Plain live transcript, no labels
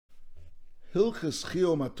Hilchas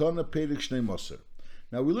Chio Matana Perek Shnei Moser.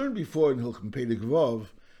 Now we learned before in Hilchim Perek Vav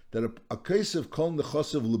that a case of Kol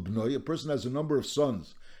Nechasav Libnoi, a person has a number of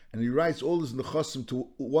sons, and he writes all his Nechasim to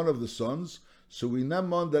one of the sons, so we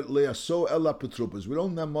namon that Leaso Ela Petrupas. We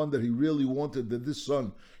don't namon that he really wanted that this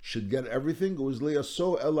son should get everything. It was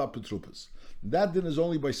Leaso Ela Petrupas. That din is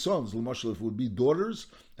only by sons. L'mashal, if it would be daughters,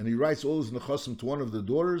 and he writes all his nechasim to one of the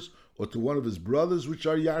daughters or to one of his brothers, which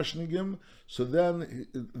are yashnigim, so then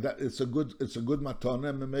that it's a good matana,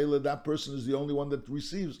 and memela, that person is the only one that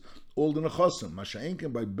receives all the nechasim.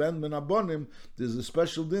 Masha'enken by ben abonim, there's a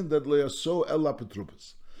special din that le'aso ela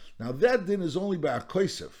petrupas. Now that din is only by a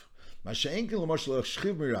koisef. Masha'enken l'mashal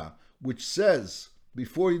shchiv mira, which says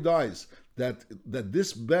before he dies that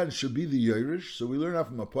this ben should be the Yerush. So we learn out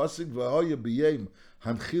from a pasuk v'haya b'yem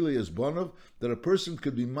hanchile esbanav, that a person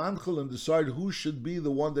could be manchel and decide who should be the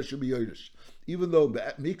one that should be Yerush. Even though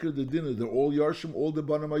mikra the dinner they're all yarshim, all the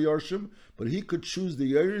banim are yarshim, but he could choose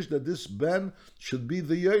the Yerush that this ben should be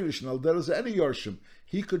the Yerush. And al deras any yarshim,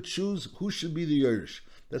 he could choose who should be the Yerush.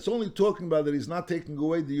 That's only talking about that he's not taking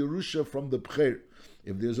away the Yerusha from the Pcher.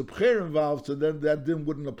 If there's a Pcher involved, so then that din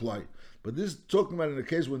wouldn't apply. But this is talking about in a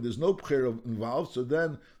case when there's no Pcher involved, so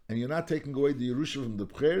then, and you're not taking away the Yerusha from the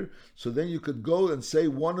Pcher, so then you could go and say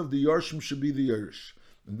one of the Yarshim should be the Yerush.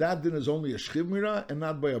 And that din is only a Shchiv Mira and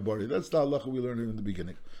not by a Bari. That's the halacha we learned in the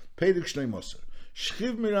beginning. Perek Shnei Moser.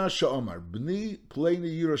 Shchiv Mira Sha'omar, B'ni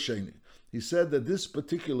Pleini Yirasheni. He said that this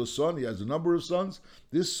particular son, he has a number of sons,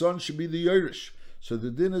 this son should be the Yerush. So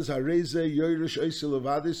the din is Hareze Yerush Eisel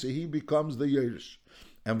Avadi, so he becomes the Yerush.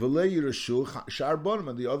 And V'lei Yerushu Shar Bonim,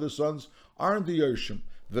 and the other sons aren't the Yerushim.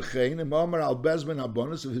 V'chein Imamar Al Bez Ben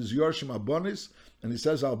Abonis, of his Yershim Abonis, and he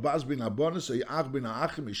says Al Baz Ben Abonis, Yach Ben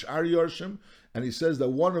Achim Ishar Yershim, and he says that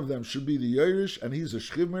one of them should be the Yerush, and he's a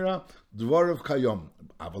Shchivmira Dvar of Kayom.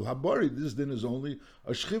 Aval Habari, this din is only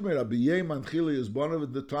a Shchivmira. B'yei Manchili is Bonav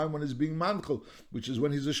at the time when he's being Manchel, which is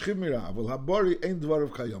when he's a Shchivmira. Aval Habari ain't Dvar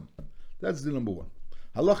of Kayom. That's the number one.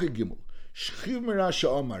 Halacha Gimel. Shchivmira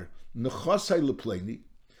Sha'omar Nechasai Lepleini.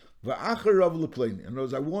 In other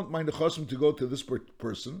words, I want my nechasim to go to this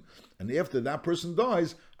person, and after that person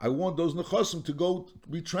dies, I want those nechasim to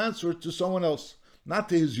be transferred to someone else, not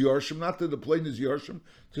to his yarshim, not to the plain's yarshim,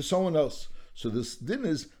 to someone else. So this din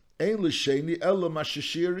is ein l'sheni ella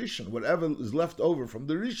mashashir rishon, whatever is left over from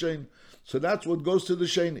the rishon, so that's what goes to the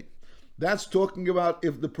sheni. That's talking about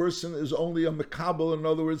if the person is only a mekabel, in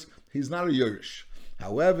other words, he's not a yerish.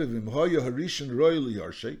 However, v'imhoya harishon royal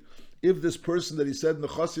yarshay, if this person that he said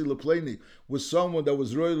Nechasi Lepleini was someone that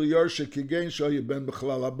was royally Yarsha Kigain Shaya Ben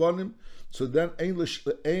Bechlal Abonim, so then Ein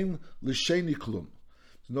L'Sheni Klum.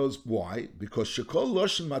 Knows why? Because Shekol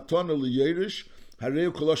Loshen Matana L'Yerish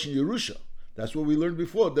Hareu Koloshen Yerusha. That's what we learned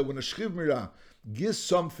before, that when a Shchiv Mira gives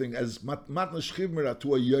something as Matna Shchiv Mira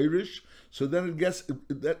to a Yerish, so then it gets,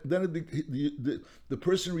 the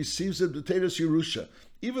person receives it, the Teres Yerusha.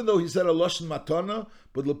 Even though he said a Loshen Matana,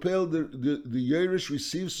 but Lepel, the Yerush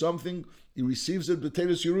receives something, he receives it, the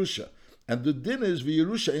Teres Yerusha. And the din is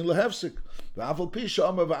V'Yerusha in Lehefsik. V'Afal Pisha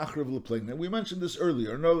Amar V'Achrav Leplein. And we mentioned this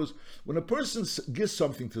earlier. In other words, when a person gives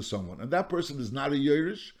something to someone, and that person is not a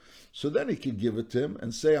Yerush, so then he can give it to him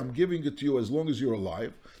and say, I'm giving it to you as long as you're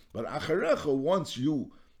alive. But Acharecha, once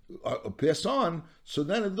you pass on, so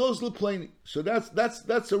then it goes Leplein. So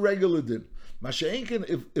that's a regular din.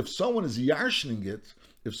 Masha'enken, if someone is yarshning it,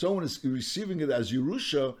 if someone is receiving it as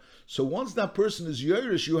Yerusha, so once that person is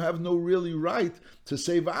Yerush, you have no really right to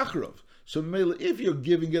say V'Achrav. So if you're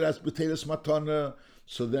giving it as B'Teres Matana,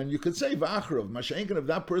 so then you could say V'Achrav. Masha'enken, if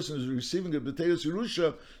that person is receiving it B'Teres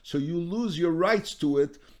Yerusha, so you lose your rights to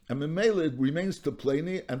it, and Memela it remains to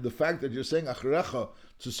Pleini, and the fact that you're saying Achrecha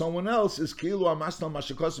to someone else is Kilu Amasna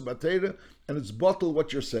Mashakos B'Teira, and it's bottle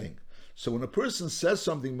what you're saying. So when a person says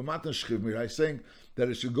something, B'Matan Shchivmir, saying that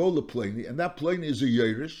it should go Lepleni, and that Pleni is a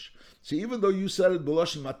Yerush. So even though you said it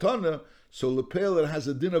B'Loshen Matana, so Lepel it has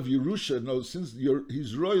a din of Yerusha. No, since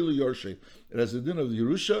he's royally Yorshe, it has a din of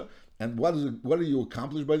Yerusha. And what do you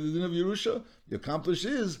accomplish by the din of Yerusha? The accomplish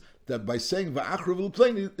is that by saying V'Achrav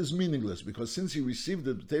Lepleni is meaningless, because since he received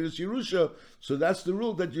the potatoes Yerusha, so that's the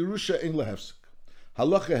rule that Yerusha in Lehefsik.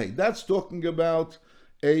 Halacha Hey, that's talking about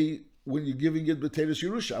when you're giving it potatoes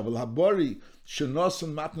Yerusha. Aval Habari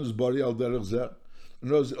Shenosan Matnus Bari Al Derech Zeh.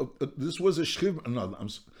 This was a shchiv. No,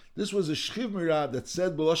 this was a shchiv mira that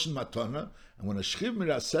said b'loshen matana, and when a shchiv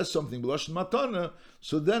mira says something b'loshen matana,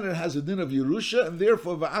 so then it has a din of Yerusha, and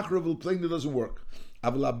therefore v'achrav l'plein doesn't work.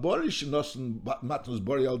 If the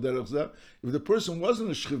person wasn't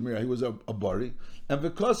a shchiv mira, he was a bari, and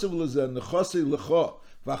because of nechasei lecha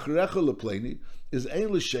V'achrecha lepleni is ein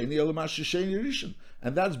l'sheni el mashasheni rishon,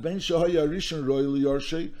 and that's ben shehaya rishon roy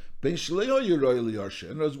liyarshe, ben shlehoya roy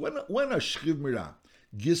liyarshe. In other words, when a shchiv mirah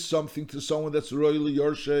gives something to someone that's roy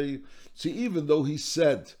liyarshe, see, even though he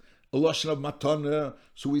said a lashon of matana,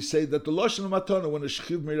 so we say that the lashon of matana, when a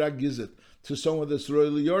shchiv mirah gives it to someone that's roy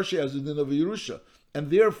liyarshe, as a din of Yerusha,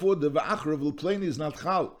 and therefore the va'achrev lepleni is not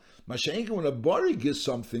chal. Masha'enkin, when a bari gives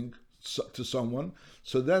something to someone,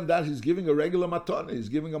 so then that he's giving a regular matana. He's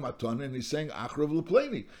giving a matana and he's saying achrav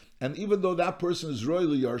lepleni. And even though that person is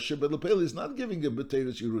royally yarsha, but lepeli is not giving it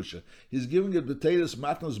b'teiros yerusha. He's giving it b'teiros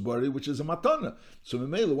matnas bari, which is a matana. So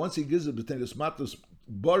Memela, once he gives it b'teiros matnas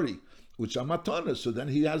bari, which are matana, so then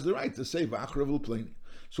he has the right to say achrav lepleni.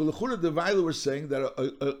 So l'chura devaila was saying that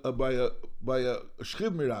by a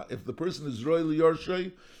shchiv mirah, if the person is royally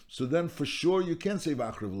yarsha, so then for sure you can say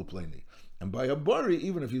achrav lepleni. And by a bari,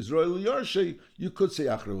 even if he's royal yarshe, you could say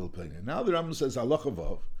achrav lepleni. Now the Rambam says halacha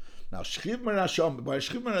vav. Now shchiv mirah, by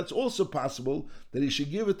shchiv mirah, it's also possible that he should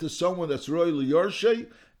give it to someone that's royal yarshe,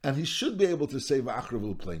 and he should be able to say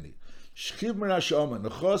achrav lepleni. Shchiv mirah shama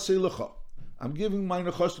nechase lecha. I'm giving my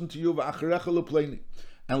nechasim to you v'achrecha lepleni,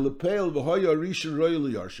 and lepeil v'hoya rishon royal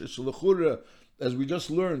yarshe. So lechura, as we just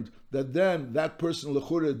learned, that then that person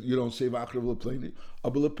lechura you don't say v'achrav lepleni.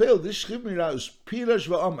 Abalepel, this shchiv mirah is pirash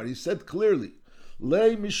va'amar. He said clearly,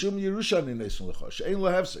 lei mishum Yerusha nineson lecha she'ein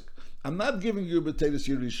lehefsek. I'm not giving you b'teiros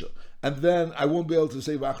Yerusha, and then I won't be able to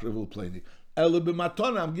say v'achrav lepleni. Ele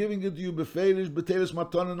b'matana, I'm giving it to you b'teiros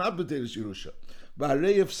matana, not b'teiros Yerusha.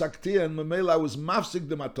 B'harei if saktia and memela I was mafsik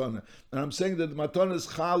the matana, and I'm saying that the matana is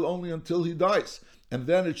chal only until he dies. And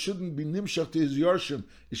then it shouldn't be nimshach to his yorshim,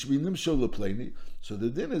 it should be nimshach lepleni. So the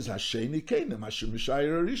din is hasheni keinem hashim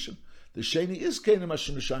mishayir arishon. The sheni is keinem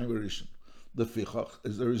hashim mishayir arishon. The fichach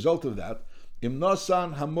is the result of that. Im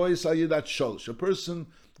nosan hamoyis ayidat sholish. A person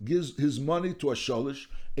gives his money to a sholish.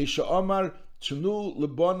 Esha Omar tunu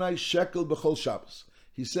lebonai shekel b'chol Shabbos.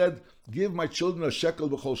 He said, "Give my children a shekel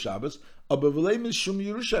b'chol Shabbos." Abevlei mishum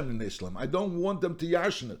Yerusha in Islam. I don't want them to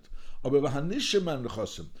yashin it. Abevahanishem and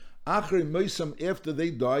nechasim. After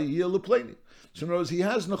they die, lepleni. So in other words, he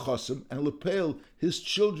has nechasim, and lepel, his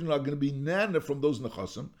children are going to be nana from those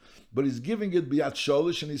nechasim, but he's giving it biyat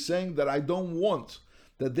sholish, and he's saying that I don't want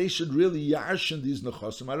that they should really yashin these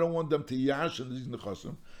nechasim. I don't want them to yashin these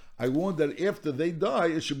nechasim. I want that after they die,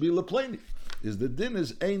 it should be lepleni. Is the din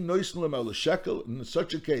is ein noisn lemel shekel in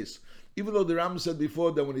such a case? Even though the Rambam said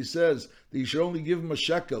before that when he says that you should only give them a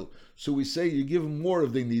shekel, so we say you give them more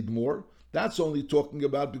if they need more. That's only talking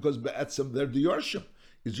about because be'etzem they're the Yorshim.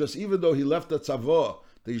 It's just even though he left a tzavah,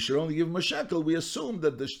 that you should only give him a shekel, we assume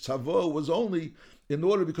that the tzavah was only in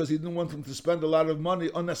order because he didn't want them to spend a lot of money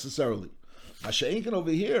unnecessarily. Masha'inkin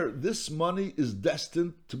over here, this money is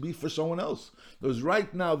destined to be for someone else. Because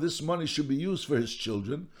right now this money should be used for his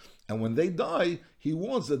children, and when they die, he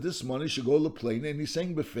wants that this money should go lepleni, and he's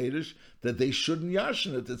saying beferish that they shouldn't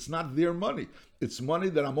yashin it. It's not their money. It's money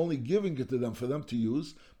that I'm only giving it to them for them to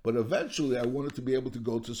use, but eventually I want it to be able to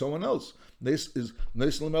go to someone else. This is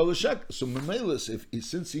Neislam el shekel. So Memelis,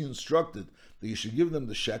 since he instructed that you should give them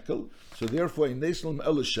the shekel, so therefore in Neislam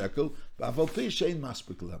el shekel,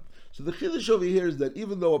 so the chiddush over here is that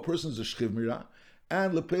even though a person is a shchiv mirah,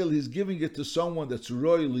 and lepel he's giving it to someone that's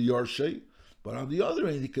royally yarshay, but on the other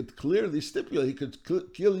hand, he could clearly stipulate, he could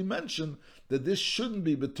clearly mention that this shouldn't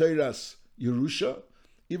be b'teiras Yerusha,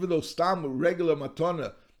 even though stam regular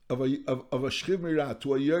matana of a shchiv mirah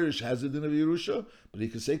to a Yerush has a din of Yerusha, but he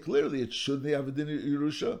could say clearly it shouldn't have a din of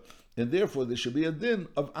Yerusha, and therefore there should be a din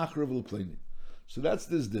of achrav lepleni. So that's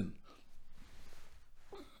this din.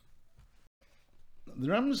 The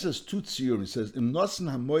Rambam says two tziyur. He says im nosen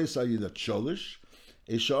hamoyis ayidat sholish.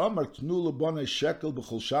 So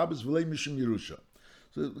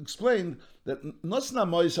it explained that Nosna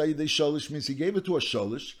Moisai de Sholish means he gave it to a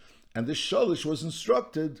Sholish, and the Sholish was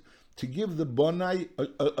instructed to give the Bonai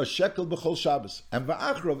a shekel b'chol Shabbos. And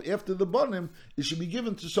Va'achrov, after the Bonim, it should be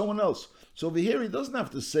given to someone else. So over here, he doesn't have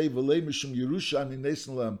to say V'lei Mishum Yerusha ani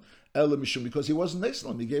Neisnalam Ela Mishum, because he wasn't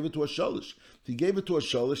Neisnalam, he gave it to a Sholish. He gave it to a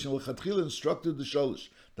Sholish, and L'chatchila instructed the Sholish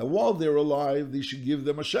that while they're alive, they should give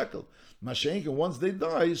them a shekel. Mashenk, and once they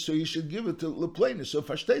die, so you should give it to lepleni. So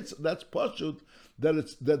Fashtates, that's pashut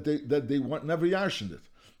that they want never yashined it.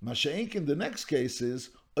 Mashenk, in the next case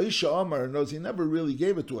is Oisha Omar knows he never really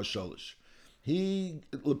gave it to a sholish. He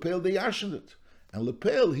lepel they yashined it, and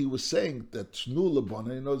lepel he was saying that tnu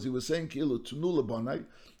lebonai. He knows he was saying kilo tnu lebonai,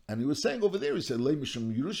 and he was saying over there he said le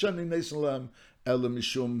mishum Yerushalayim neislam ela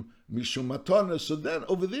mishum matana. So then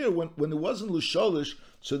over there when it wasn't l'sholish,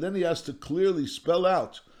 so then he has to clearly spell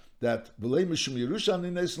out that v'lei mishum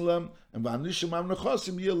Yerushalayim neislam and v'anishim am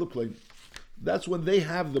nechasim yeh lepleni. that's when they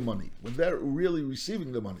have the money, when they're really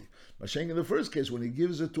receiving the money. Mashenk in the first case, when he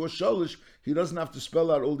gives it to a shalish, he doesn't have to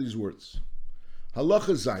spell out all these words.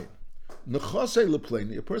 Halacha zayin. Nechasei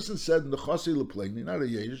lepleni, a person said nechasei lepleni, not a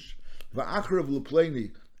yesh, va'achrav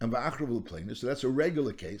lepleni, and va'achrav lepleni, so that's a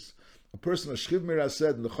regular case. A person, a shchiv mirah,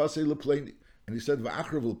 said nechasei lepleni, and he said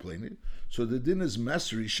va'achrav lepleni, so the din is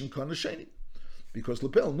mesrishin kanasheni. Because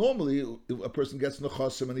lepel, normally, if a person gets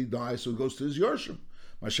nechasim and he dies, so it goes to his yorshim.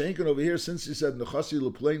 Mashenkin over here, since he said nechasi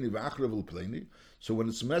lepleni v'achrav lepleni, so when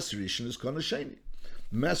it's mesrishin, it's kanasheni.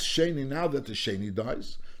 Mes sheni, now that the sheni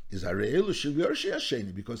dies, is hareelu shivyorshi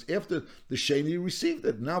hasheni, because after the sheni received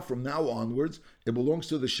it, now from now onwards, it belongs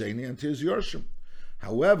to the sheni and to his yorshim.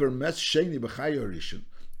 However, mes sheni b'chay yorishin,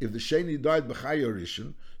 if the sheni died b'chay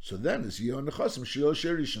yorishin, so then it's yon nechasim shil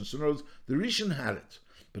sherishin. So in other words, the rishon had it,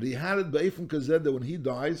 but he had it b'eifim kazed that when he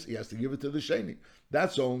dies, he has to give it to the sheni.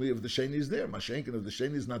 That's only if the sheni is there. Mashenkin, if the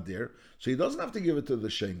sheni is not there, so he doesn't have to give it to the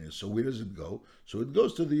sheni. So where does it go? So it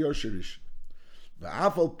goes to the yorshirish. So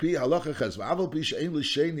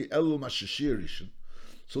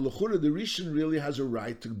l'chura, the rishon really has a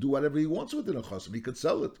right to do whatever he wants with the nechasim. He could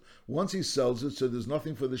sell it. Once he sells it, so there's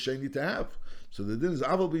nothing for the sheni to have. So the din is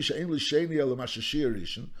aval b'shein l'sheni el mashashir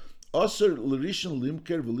rishon aser l'rishon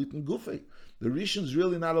limker v'litin gufei. The rishon is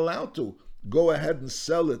really not allowed to go ahead and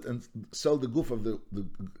sell it and sell the goof of the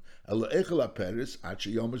he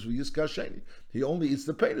only eats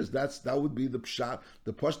the peres. That would be the pshat,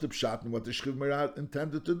 the pashta pshat, and what the Shchiv Mirah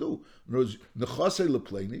intended to do. In other words, nechasei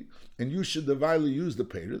lepleni, and you should divinely use the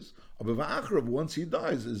peres. But v'achrav, once he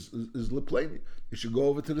dies, is lepleni. You should go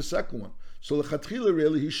over to the second one. So lechatchila,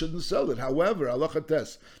 really, he shouldn't sell it. However, halacha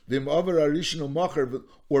tes v'im aver arishin u'macher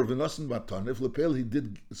or v'nasan batan. If lepel he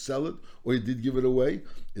did sell it or he did give it away,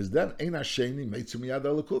 is then ein hasheni meitzim yad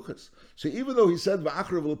alakuchas. So even though he said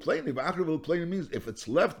v'achrav lepleni means if it's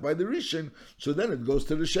left by the rishon, so then it goes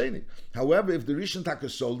to the sheni. However, if the rishon taka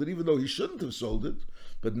sold it, even though he shouldn't have sold it,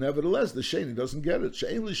 but nevertheless the sheni doesn't get it.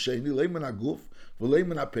 She'ein l'sheni leiman aguf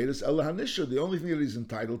v'leiman aperes el hanisha. The only thing that he's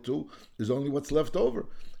entitled to is only what's left over.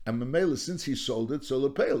 And Mamela, since he sold it, so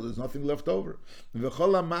lepel, there's nothing left over. Someone that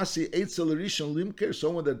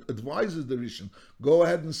advises the rishon, go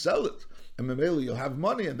ahead and sell it. And Mamela, you'll have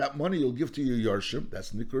money, and that money you'll give to your yarshim.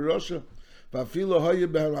 That's Nikra Rosha. Whatever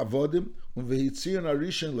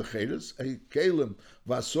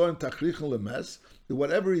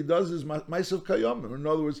he does is ma'asav kayom. In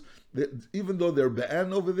other words, even though they're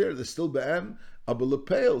be'an over there, they're still be'an. But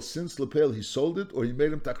lepel, since lepel he sold it or he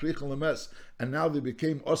made him takrich lemes, and now they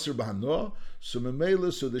became osir b'hanoah. So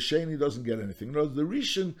memela, so the sheni doesn't get anything. In other words, the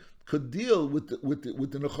rishon could deal with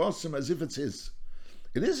the nechasim as if it's his.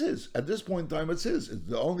 It is his. At this point in time, it's his.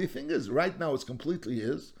 The only thing is, right now, it's completely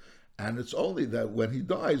his. And it's only that when he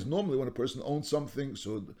dies, normally when a person owns something,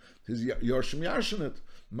 so his yarshim yarshin it.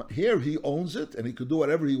 Here he owns it, and he could do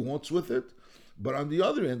whatever he wants with it. But on the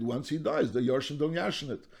other end, once he dies, the yarshim don't yarshin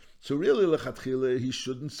it. So really, lechatchila, he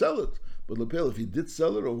shouldn't sell it. But lepel, if he did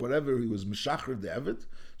sell it or whatever, he was mishachar the evet.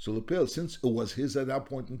 So lepel, since it was his at that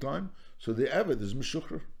point in time, so the evet is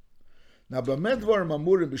mishachar. Now, when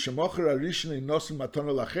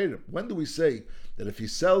do we say that if he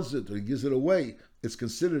sells it or he gives it away, it's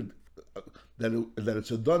considered that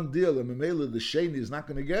it's a done deal, and Mamela the sheni is not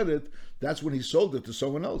going to get it? That's when he sold it to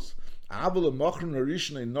someone else. He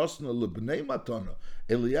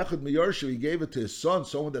gave it to his son,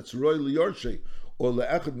 someone that's roy liyorshe, or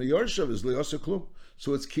le'echad miyorshav is liyasa klum.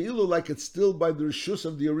 So it's kilu like it's still by the rishus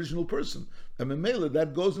of the original person. And Mamela,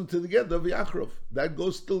 that goes into the gather of the achrov. That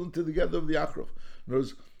goes still into the gather of the achrov. In other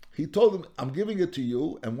words, he told him, I'm giving it to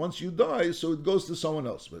you, and once you die, so it goes to someone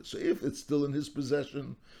else. But so if it's still in his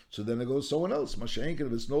possession, so then it goes to someone else. Masha'enkin,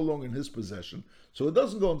 if it's no longer in his possession, so it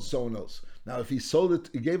doesn't go into someone else. Now, if he sold it,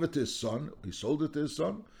 he gave it to his son, he sold it to his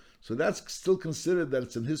son, so that's still considered that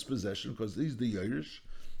it's in his possession, because he's the Yerush,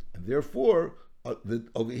 and therefore,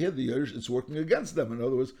 over here, the Yerush, it's working against them, in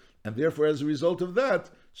other words, and therefore, as a result of that,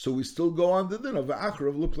 so we still go on the din of Achar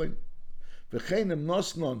of Leplain. V'cheinem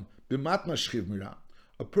nosnon b'matna shchiv mirah.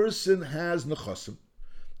 A person has nechasim,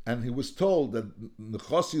 and he was told that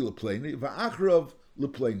nechasi leplaini, va'achrav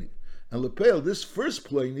leplaini, and lepel, this first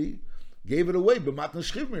plaini, gave it away b'matna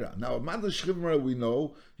shchiv mirah. Now, matna shchiv mirah, we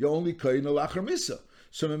know you only kain alachar misa.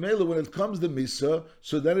 So memela, when it comes to misa,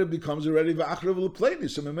 so then it becomes already va'achrav leplaini.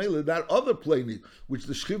 So memela, that other plaini, which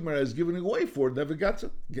the shchiv mirah is giving away for, never gets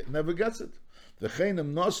it. Never gets it. The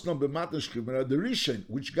cheinem nosnom b'matna shchiv mirah, the rishon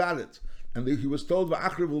which got it. And he was told,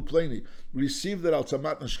 "Va'achriv ulpleni," received it al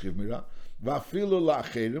tamat nashchiv mirah, va'afilu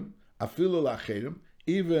la'acherim,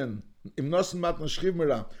 even im nosen mat nashchiv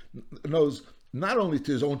mirah knows not only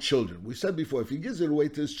to his own children. We said before, if he gives it away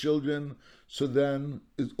to his children, so then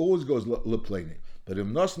it always goes lepleni. But if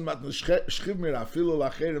not to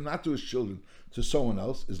his children, to someone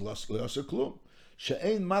else, is le'aser klum.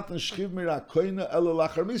 She'ein matan shchiv mira koina ela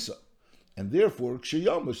lachar misa. And therefore,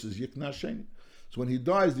 ksheyamush is yikna sheni. So when he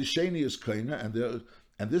dies, the sheni is koina,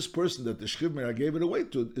 and this person that the shchiv mira gave it away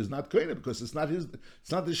to is not koina, because it's not his.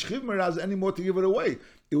 It's not the shchiv miraz anymore to give it away.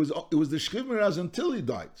 It was the shchiv miraz until he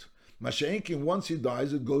died. Masha'enkin, once he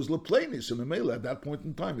dies, it goes lepleni. So Memela, at that point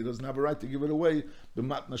in time, he doesn't have a right to give it away.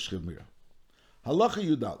 B'matna shchiv mira. Halacha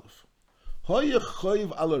Yudalef. Hoya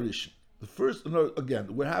choiv alarishin. The first, again,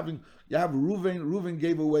 you have Reuven. Reuven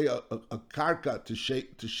gave away a karka to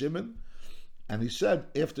Shimon, and he said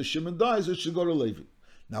after Shimon dies, it should go to Levi.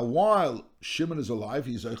 Now, while Shimon is alive,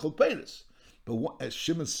 he's Eichel Peiris. But as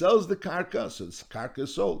Shimon sells the karka, so the karka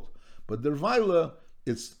is sold. But the Rvaila,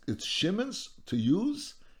 it's Shimon's to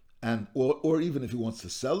use, and or even if he wants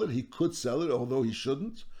to sell it, he could sell it, although he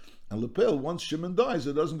shouldn't. And Lepel, once Shimon dies,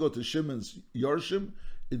 it doesn't go to Shimon's Yorshim,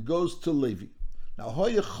 it goes to Levi. Now,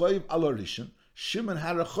 Hoya Choiv Alarishan, Shimon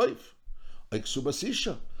had a Choiv, like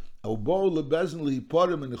Subasisha. Because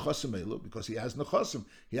he has Nechasim.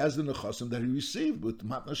 He has the Nechasim that he received with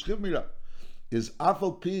Matna Shchiv Mira. Is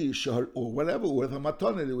Afal Pi, or whatever, with a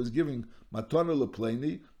Matana, it was giving Matana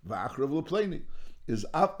Lepleni, Va'achrav Lepleni. It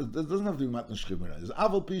doesn't have to be Matna Shchiv Mira. Is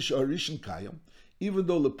Afal Pi Shaharishan Kayam, even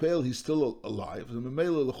though Lepel he's still alive,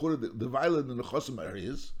 the violent in the Nechasim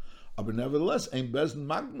areas, but nevertheless, Ein Bezin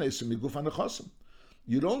Magnesim Miguf HaNechasim.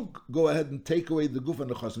 You don't go ahead and take away the Guf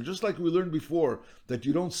HaNechasim. Just like we learned before, that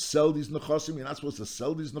you don't sell these Nechasim, you're not supposed to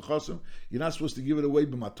sell these Nechasim, you're not supposed to give it away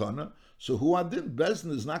b'matana. So Huadin, Bezin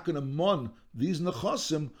is not going to mon these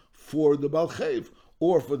Nechasim for the Balchev,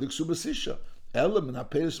 or for the Ksubasisha. Elam and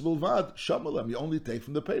HaPeiris Bulvad, Shamalam, you only take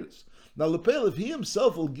from the Peiris. Now, Lepel, if he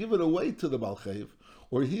himself will give it away to the Balchev,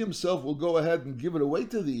 or he himself will go ahead and give it away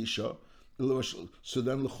to the Isha, so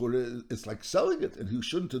then it's like selling it, and he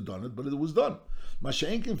shouldn't have done it, but it was done.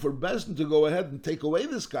 Masha'enkin, for Bezdin to go ahead and take away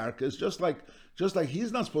this karka is just like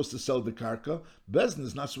he's not supposed to sell the karka. Bezdin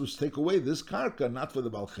is not supposed to take away this karka, not for the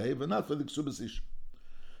Balchev and not for the Ksubasish.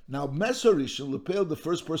 Now, Mesorishan, Lepel, the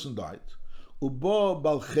first person died. Ubo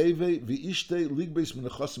Balcheve v'ishte ligbeis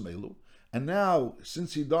menechasim elu. And now,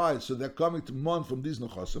 since he died, so they're coming to mon from these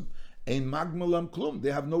nechasim, ein magmalam klum.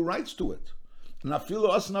 They have no rights to it. And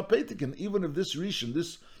even if this rishon,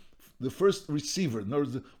 the first receiver, in other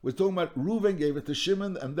words, we're talking about Reuven gave it to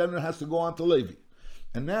Shimon, and then it has to go on to Levi.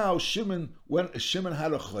 And now Shimon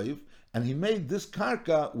had a chayv, and he made this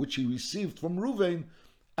karka which he received from Reuven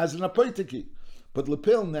as an apoitiki. But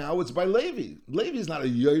Lepel now it's by Levi. Levi is not a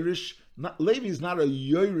Yerush. Levi is not a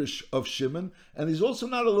Yerush of Shimon, and he's also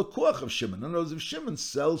not a Lekuach of Shimon. In other words, if Shimon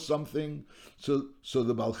sells something, so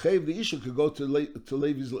the Balchev, the Isha, could go to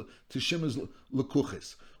Shimon's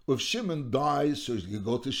Lekuches. If Shimon dies, so he could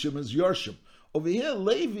go to Shimon's Yorshim. Over here,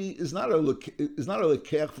 Levi is not a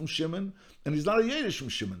Lekech from Shimon, and he's not a Yerush from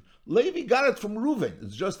Shimon. Levi got it from Reuven.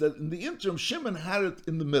 It's just that in the interim, Shimon had it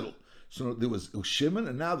in the middle. So there was Shimon,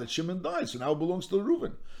 and now that Shimon died, so now it belongs to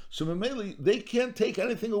Reuven. So Memeli, they can't take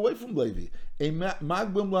anything away from Levi. Or he was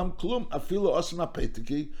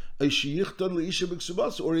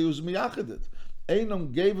miyachadit.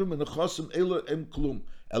 Einam gave him in the chosim elo em klum.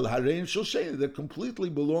 El harein shel sheni. They completely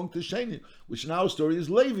belong to Sheni, which in our story is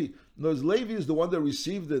Levi. In other words, Levi is the one that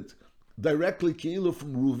received it directly keilu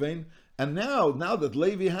from Reuven. And now that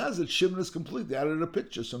Levi has it, Shimon is complete. They added a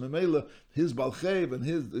picture. So Memela, his Balchev and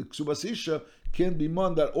his Ksubasisha can be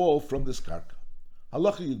mon that all from this karka.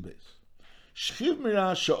 Halacha Yud Beis. Shchiv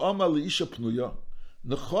mira sha'oma li'isha pnuya,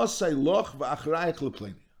 nechosei loch v'achrayich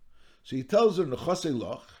lepleni. So he tells her, nechosei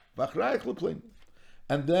loch v'achrayich lepleni.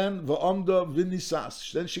 And then v'omda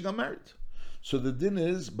v'nisas. Then she got married. So the din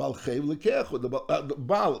is Balchev lekech, or the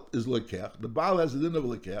Baal is lekech. The Baal has the din of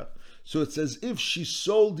lekech. So it's as if she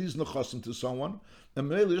sold these nechasim to someone, and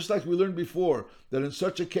just like we learned before, that in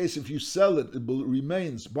such a case, if you sell it, it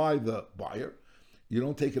remains by the buyer. You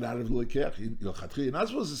don't take it out of the lekech. You're not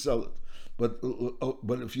supposed to sell it, but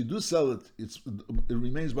if you do sell it, it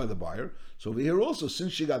remains by the buyer. So over here also,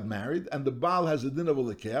 since she got married, and the Baal has a din of a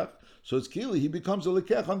lekech, so it's kili, he becomes a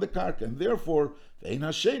lekech on the karka, and therefore, ve'ein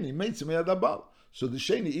hasheni meitzi meyad habal. So the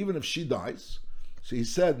sheni, even if she dies. So he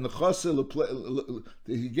said, he gave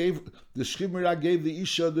the Shchimira gave the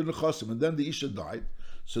Isha the Nechasim, and then the Isha died.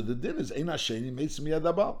 So the din is Ein Hasheni Meitz Miyad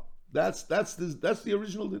Habal. That's the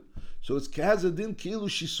original din. So it's has a din kilu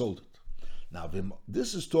she sold it. Now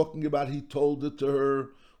this is talking about he told it to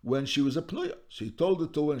her when she was a pnuya. So he told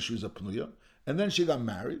it to her when she was a pnuya, and then she got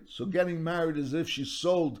married. So getting married is if she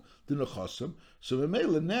sold the nechasim. So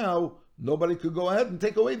Memela now nobody could go ahead and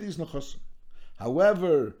take away these nechasim.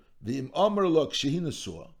 However, the Omer Lok Shehi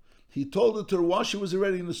Nesua, he told it to her while she was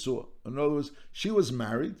already in Nesua. In other words, she was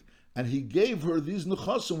married, and he gave her these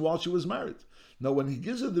nechasim while she was married. Now, when he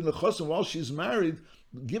gives her the nechasim while she's married,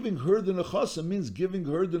 giving her the nechasim means giving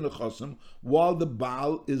her the nechasim while the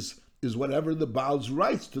Baal is whatever the Baal's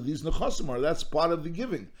rights to these nechasim are. That's part of the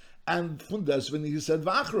giving. And from when he said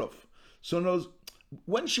v'achrov. So knows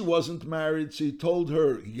when she wasn't married, so he told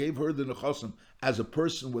her, he gave her the nechasim as a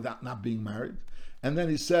person without not being married. And then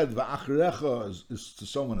he said v'achrecha is to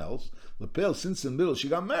someone else. Lepel, since in the middle she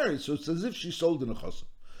got married, so it's as if she sold the nechasim.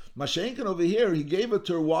 Mashenkin over here, he gave it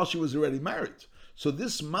to her while she was already married. So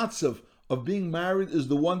this matzav of being married is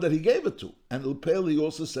the one that he gave it to. And Lepel, he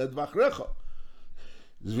also said v'achrecha.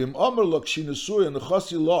 And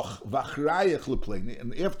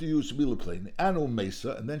after you used to be lepleni, and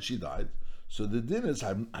umesa, and then she died. So the din is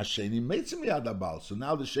hasheni meitzim yad habal. So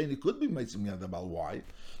now the sheni could be meitzim yad habal. Why?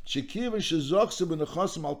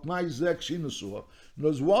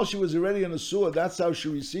 Because while she was already in a suah, that's how she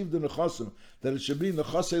received the nechasim. That it should be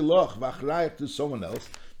nechasei loch v'achrayach to someone else.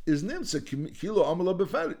 Is nimsa kilo amala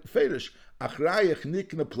beferish. It's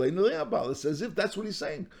as if that's what he's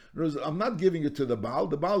saying. I'm not giving it to the Baal.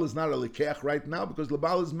 The Baal is not a lekeach right now because the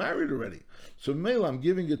Baal is married already. So Mela, I'm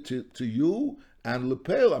giving it to you, and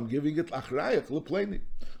Lepel, I'm giving it achrayach lepleni.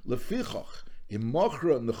 Lefichach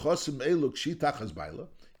imochra nechosim eluk she tachas baila.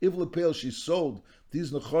 If Lepel she sold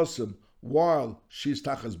these nechosim while she's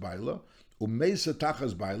tachas baila, umeisa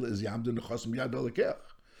tachas baila is yamdu nechosim yad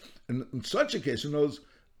lekeach. And in such a case,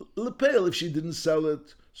 Lepel, if she didn't sell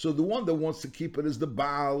it, so the one that wants to keep it is the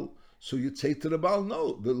Baal. So you say to the Baal,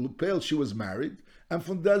 no, the Lepel, she was married, and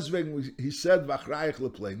from Desveng he said v'achrayach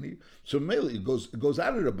lepleni. So mainly it goes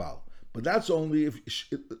out of the Baal, but that's only if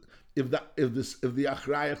the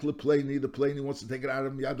achrayach lepleni, the pleni wants to take it out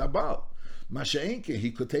of Yad HaBaal. Masha'enke, he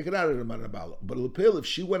could take it out of the Yad HaBaal, but Lepel, if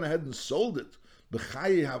she went ahead and sold it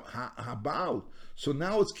b'chayi HaBaal, so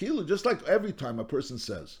now it's kilo, just like every time a person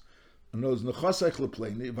says, knows nechasach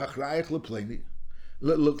lepleni v'achrayach lepleni.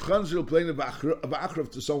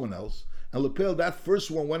 To someone else, and Lepel, that first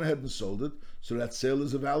one went ahead and sold it, so that sale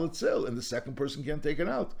is a valid sale, and the second person can't take it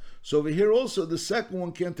out. So over here also, the second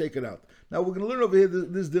one can't take it out. Now we're going to learn over here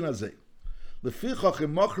this din hazeh. Lefichach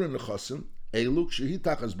imachrin nechasim eluk shehi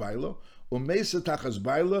tachas baila umeisa tachas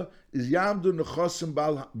baila is yamdu nechasim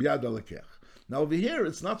bal biad alekech. Now over here,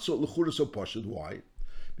 it's not so lechura so pashut. Why?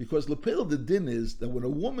 Because Lepel, the din is that when a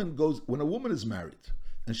woman is married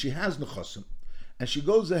and she has nechasim, and she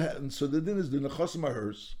goes ahead, and so the din is the nechasim are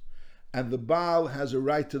hers, and the Baal has a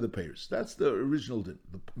right to the payers. That's the original din.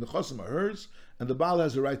 The nechasim are hers, and the Baal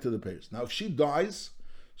has a right to the payers. Now, if she dies,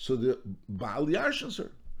 so the Baal yarshins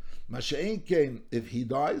her. Masha'en came, if he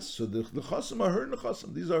dies, so the nechasim are her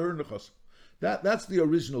nechasim. These are her nechasim. That's the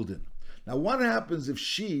original din. Now, what happens if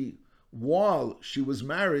she, while she was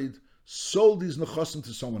married, sold these nechasim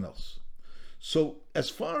to someone else? So as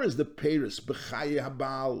far as the peiros, b'chaye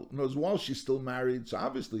habal, while she's still married, so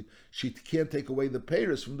obviously she can't take away the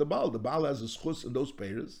peiros from the Baal. The Baal has a schus in those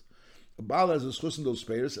peiros. The Baal has a schus in those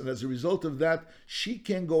peiros, and as a result of that, she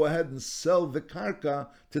can go ahead and sell the karka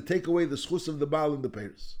to take away the schus of the Baal in the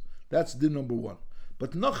peiros. That's din number one.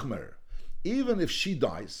 But nochmer, even if she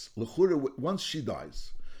dies, l'chura, once she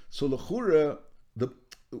dies, so l'chura, the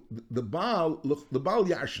Baal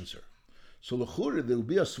yarshins her. So l'chura, there will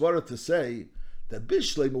be a svara to say that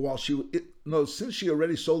Bishlema, while since she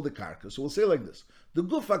already sold the karka, so we'll say like this: the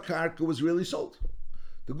gufa karka was really sold.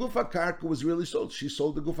 The gufa karka was really sold. She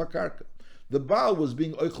sold the gufa karka. The Baal was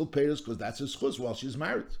being oichel peiros because that's his chus while she's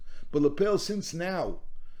married. But Lepel, since now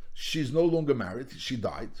she's no longer married, she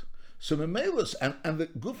died. So Memelis and the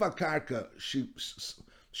gufa karka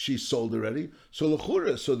she sold already. So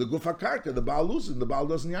l'chura, so the gufa karka, the Baal loses, and the Baal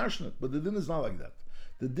doesn't yashn it. But the din is not like that.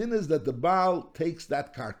 The din is that the Baal takes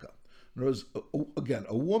that karka. In other words, again,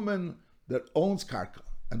 a woman that owns karka,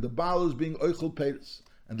 and the Baal is being oichel peiros,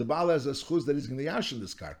 and the Baal has a schuz that he's going to yashin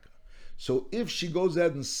this karka. So if she goes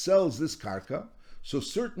ahead and sells this karka, so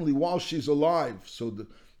certainly while she's alive,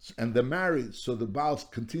 and they're married, so the Baal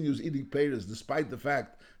continues eating peiros despite the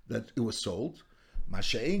fact that it was sold.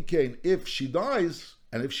 Masha'in kain, if she dies,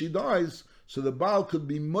 so the Baal could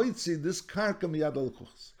be moitzi this karka miyad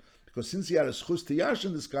al-kuchs. Because since he had a schus to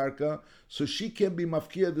yashin this karka, so she can be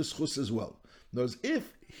mafkia this schus as well. In other words,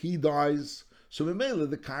 if he dies, so Memela,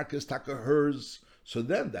 the karka is taka hers, so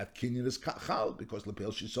then that kinyan is chal, because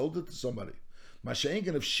Lepel, she sold it to somebody.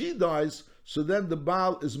 Masha'enken, if she dies, so then the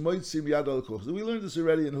Baal is moitzim yad al koch. We learned this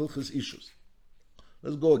already in Hilchas Ishus.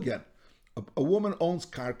 Let's go again. a woman owns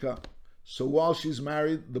karka, so while she's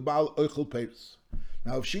married, the Baal oichel peiros.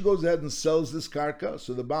 Now, if she goes ahead and sells this karka,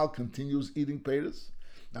 so the Baal continues eating peiros.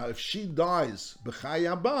 Now, if she dies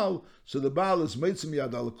b'chaya Baal, so the Baal is meitzim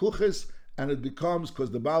yad al kuches, and it becomes, because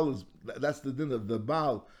the Baal is, that's the din of the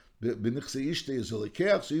Baal, b'nichse ishte is a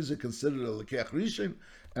lekeach, so he's considered a lekeach rishon,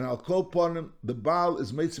 and I'll call upon him, the Baal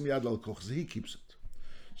is meitzim yad al kuches, he keeps it.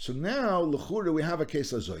 So now, l'chura, we have a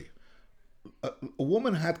case azoy. A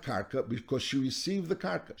woman had karka because she received the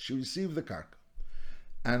karka.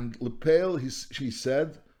 And lepel, she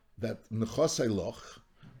said that nechosei loch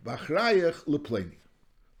v'achrayech lepleni.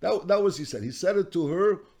 That was he said. He said it to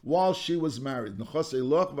her while she was married. Nechosei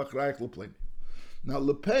loch v'achrayech lepleni. Now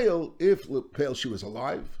lepel, if lepel she was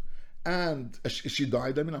alive and she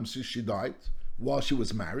died. She died while she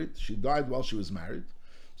was married.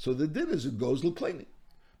 So the din is it goes lepleni.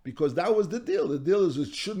 Because that was the deal. The deal is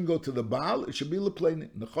it shouldn't go to the Baal, it should be lepleni.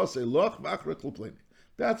 Nechosei loch v'achrayech lepleni.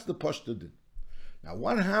 That's the pashta din. Now,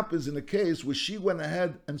 what happens in a case where she went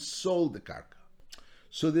ahead and sold the karka?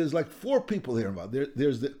 So there's like four people here involved.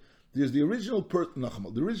 There's the original person.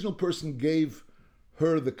 The original person gave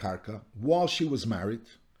her the karka while she was married,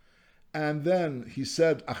 and then he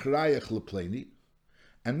said achrayech lepleni,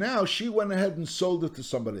 and now she went ahead and sold it to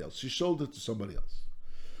somebody else.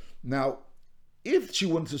 Now, if she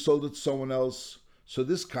wouldn't have sold it to someone else, so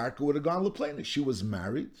this karka would have gone lepleni. She was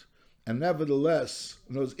married. And nevertheless,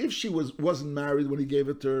 if she wasn't married when he gave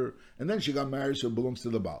it to her, and then she got married, so it belongs to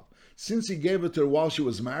the Baal. Since he gave it to her while she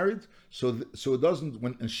was married, so it doesn't,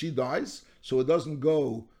 and she dies, so it doesn't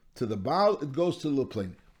go to the Baal, it goes to the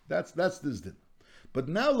lepleni. That's this din. But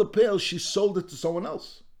now lepel, she sold it to someone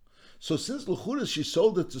else. So since l'chura she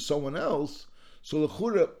sold it to someone else, so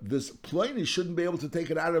l'chura, this pleni shouldn't be able to take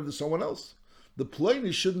it out of someone else. The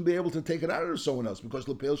pleni shouldn't be able to take it out of someone else because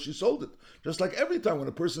lepel she sold it. Just like every time when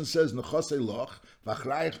a person says nechosei loch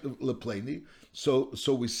v'achrayech lepleni, so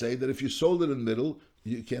we say that if you sold it in the middle,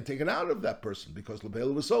 you can't take it out of that person because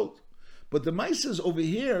lepel was sold. But the mice is over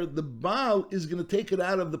here, the Baal is going to take it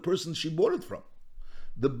out of the person she bought it from.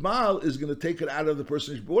 The Baal is going to take it out of the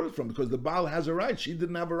person she bought it from because the Baal has a right. She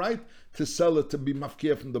didn't have a right to sell it to be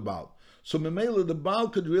mafkir from the Baal. So memela, the Baal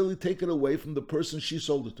could really take it away from the person she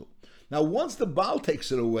sold it to. Now, once the Baal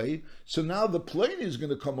takes it away, so now the pleni is going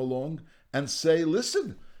to come along and say,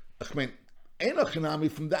 listen, from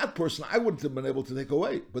that person, I wouldn't have been able to take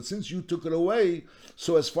away. But since you took it away,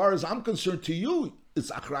 so as far as I'm concerned to you,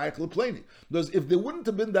 it's achrayech lepleni. Because if there wouldn't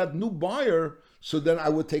have been that new buyer, so then I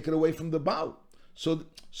would take it away from the Baal. So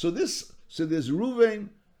there's Ruvain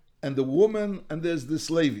and the woman, and there's this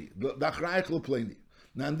Levi, the achrayech lepleni.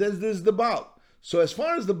 Now, and there's the Baal. So as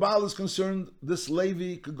far as the Baal is concerned, this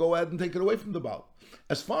Levi could go ahead and take it away from the Baal.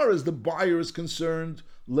 As far as the buyer is concerned,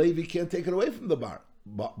 Levi can't take it away from the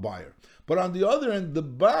buyer. But on the other end, the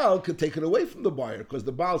Baal could take it away from the buyer, because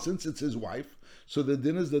the Baal, since it's his wife, so the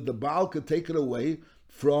din is that the Baal could take it away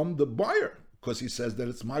from the buyer, because he says that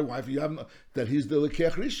it's my wife, that he's the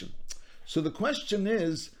lekeach rishon. So the question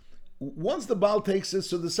is, once the Baal takes it,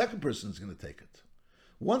 so the second person is going to take it.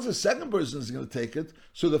 Once the second person is going to take it,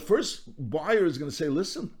 so the first buyer is going to say,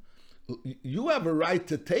 listen, you have a right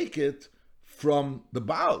to take it from the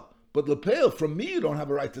Baal, but lepel, from me, you don't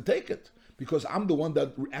have a right to take it, because I'm the one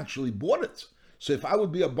that actually bought it. So if I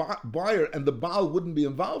would be a buyer and the Baal wouldn't be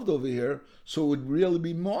involved over here, so it would really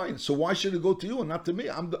be mine. So why should it go to you and not to me?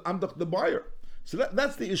 I'm the buyer. So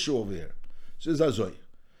that's the issue over here. So it's Azoy.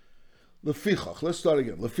 Lefichach, let's start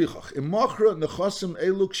again. Lefichach. Imachra nechasim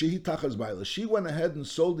elu kshehi tachas baila. She went ahead and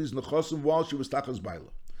sold these nechasim while she was tachas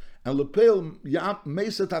baila. And lepel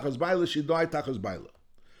mesa tachas baila, she died tachas baila.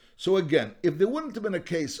 So again, if there wouldn't have been a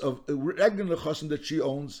case of a regular nechasim that she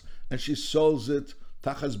owns and she sells it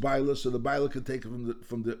tachas baila, so the baila could take it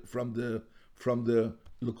from the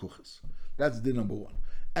lekuchas. That's din number one.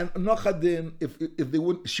 And nochadin, if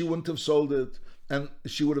she wouldn't have sold it and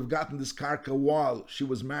she would have gotten this karka while she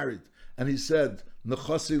was married. And he said,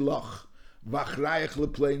 Nechasi lach, v'achrayech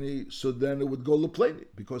lepleni, so then it would go lepleni,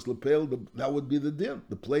 because lepel, that would be the din.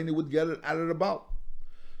 The pleni would get it out of the Baal.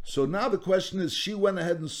 So now the question is, she went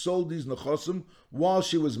ahead and sold these nechasim while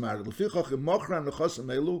she was married. Lefichach imachra nechasim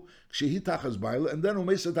elu, kshehi tachas baila, and then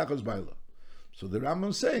umesa tachas baila. So the Rambam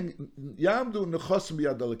is saying, Yamdu nechasim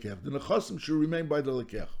b'yad lekech. The nechasim should remain by the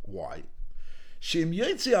lekech. Why? The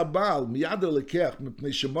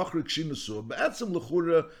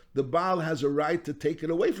Baal has a right to take it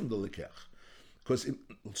away from the lekech. Because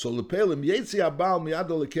so lepelim yetzi abal miyad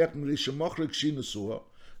lekech mishemachrik shinusua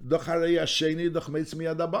dacharei hasheni dachmeitz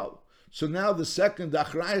miyad abal. So now the second, the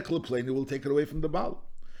achrayech lepleni, will take it away from the Baal.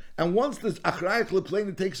 And once this achrayach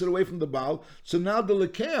lepleni takes it away from the Baal, so now the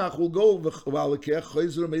lekeach will go v'lekeach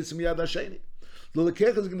chayzer meisim yad hasheni. The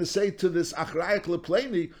lekeach is going to say to this achrayach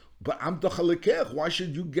lepleni, but I'm the lekeach. Why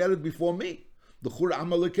should you get it before me? The chur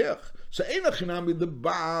am a lekeach. So einachinami, the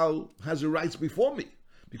Baal has the rights before me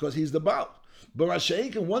because he's the Baal. But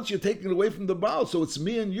Rashaikin, once you're taking it away from the Baal, so it's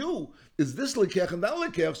me and you. Is this lekeach and that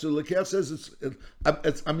lekeach? So the lekeach says it's the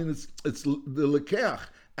lekeach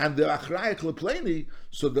and the achrayach lepleni.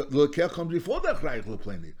 So the lekeach comes before the achrayach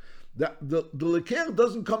lepleni. The lekeach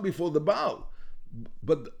doesn't come before the Baal,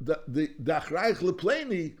 but the achrayach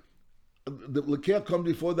lepleni, the lekeach comes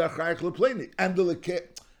before the achrayach lepleni, and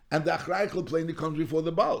the achrayach lepleni comes before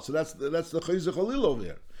the Baal. So that's the chayzer chalil over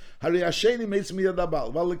here. Hari Hasheni meitz miyad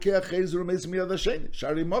habal, v'alekeach chayzer meitz miyad Hasheni.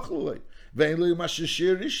 Shari machlulei ve'en lo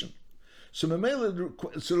yimashishir rishon. So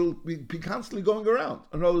it'll be constantly going around.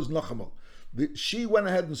 In other words, Nachamol. She went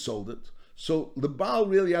ahead and sold it. So the Baal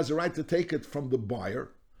really has a right to take it from the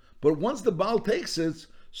buyer. But once the Baal takes it,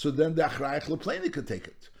 so then the achrayach lepleni could take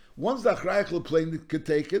it. Once the achrayach lepleni could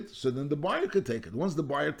take it, so then the buyer could take it. Once the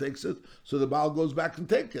buyer takes it, so the Baal goes back and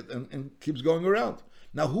take it and keeps going around.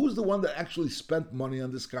 Now, who's the one that actually spent money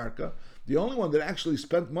on this karka? The only one that actually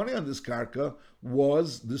spent money on this karka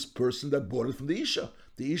was this person that bought it from the Isha.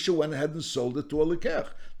 The Isha went ahead and sold it to a lekeach.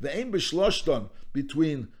 The aim b'shloshton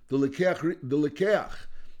between the lekeach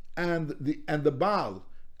and the Baal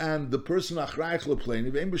and the person achrayach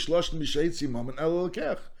lepleni. The aim b'shloshton b'sheitzi moment el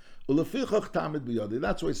lekeach. Ulefichach tamid b'yadi.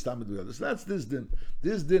 That's why it's tamid b'yadi. So that's this din.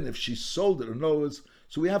 This din, if she sold it, or no,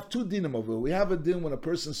 so we have two dinim over here. We have a din when a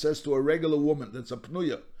person says to a regular woman that's a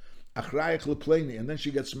pnuya, achrayach lepleni, and then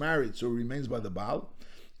she gets married, so it remains by the Baal.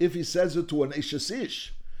 If he says it to an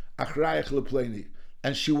ishasish, achrayach lepleni,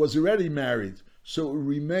 and she was already married, so it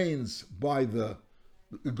remains by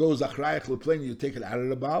it goes achrayach lepleni, you take it out of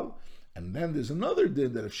the Baal. And then there's another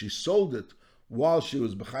din that if she sold it while she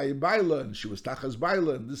was b'chayi baila, and she was tachas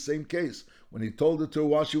baila, in this same case, when he told it to her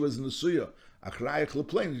while she was in the suya, achrayach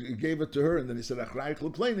lepleni, he gave it to her, and then he said achrayach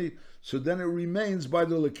lepleni, so then it remains by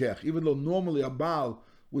the lekeach, even though normally a Baal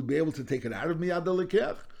would be able to take it out of miyad the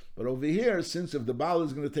lekeach, but over here, since if the Baal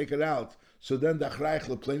is going to take it out, so then the achrayach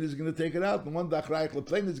lepleni is going to take it out, and when the achrayach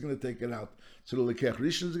lepleni is going to take it out, so the lekeach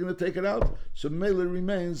rishon is going to take it out, so Mele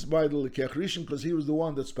remains by the lekeach rishon because he was the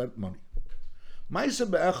one that spent money. Ma'isa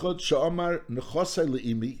be'echad she'amar nechosai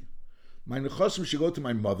le'imi, my nechosim should go to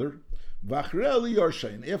my mother, v'achrei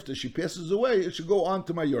li'yorshay, and after she passes away, it should go on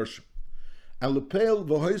to my yorshim. And lepeil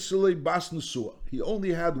v'hoiselei bas nesua, he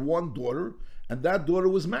only had one daughter, and that daughter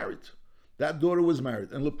was married. And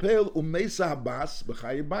lepeil umeisa habas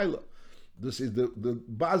b'chayi baila. This is the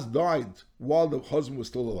bas died while the husband was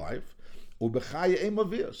still alive. U'b'chayi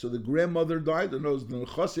emavia, so the grandmother died, and those the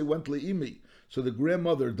nechosai went le'imi. So the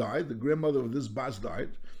grandmother died, the grandmother of this Bas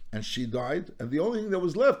died, and she died, and the only thing that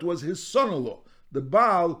was left was his son-in-law, the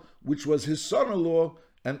Baal, which was his son-in-law,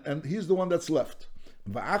 and he's the one that's left.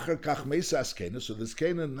 V'achar kach Mesa askena, so this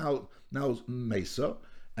Canaan now Mesa,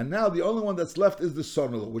 and now the only one that's left is the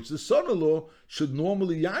son-in-law, which the son-in-law should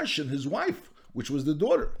normally yarshin his wife, which was the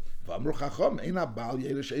daughter. Those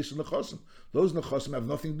nechosim have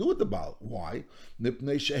nothing to do with the Baal. Why? The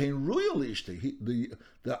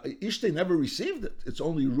Ishtay never received it. It's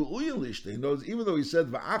only Ru'uyal Ishtay. Even though he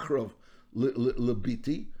said Va'achrav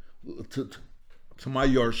lebiti to my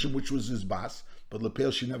Yorshim, which was his bas, but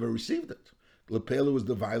Lepel she never received it. Lepel was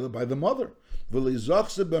divided by the mother. And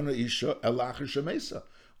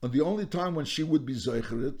the only time when she would be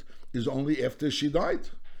zeicheret is only after she died.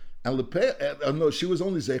 And Lepel, no, she was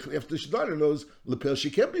only zeicheret after she died. And those Lepel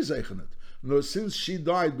she can't be zeicheret. No, since she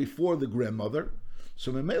died before the grandmother,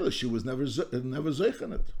 so Memela she was never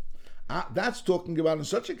zeicheret. That's talking about in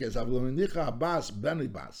such a case.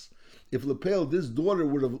 If Lepel, this daughter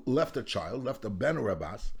would have left a child, left a ben or a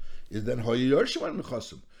bas, is then hoyyorshim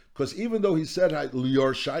nechosim. Because even though he said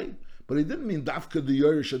liyorshai, but he didn't mean dafka the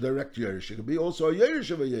yorish, a direct yorish. It could be also a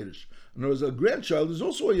yorish of a yorish. And there was a grandchild is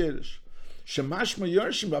also a yorish. Shemashma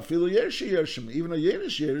yorshim, bafilo yorish yorshim. Even a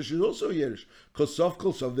yorish is also a yorish. Because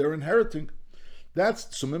sofkos they're inheriting.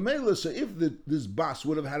 That's so memela. So if this bas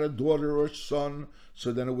would have had a daughter or son,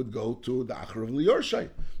 so then it would go to the achar of liyorshai.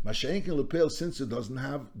 Mashenk and lepel, since it doesn't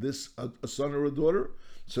have this a son or a daughter,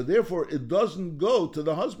 so therefore it doesn't go to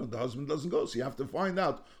the husband. The husband doesn't go. So you have to find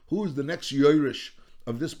out who is the next yorish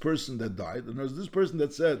of this person that died. And there's this person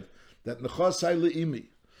that said that nechasai leimi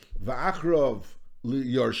va'achrav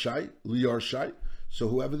liyorshai. So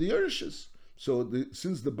whoever the yorish is. So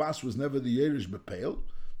since the bas was never the yorish bepel,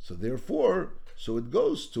 so therefore. So it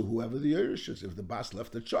goes to whoever the Yerush is. If the Bas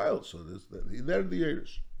left a child, so they're the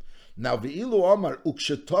Yerush. Now, Ve'ilu Omar,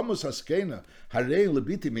 Ukshetomus Haskena, Harei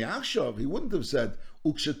Lebiti Miachshav, he wouldn't have said,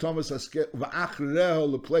 Ukshetomus Haskena, Va'achreho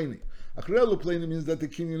Lepleni. Achreho Lepleni means that the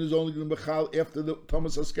kinyan is only going to be Bechal after the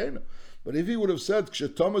Thomas Haskena. But if he would have said,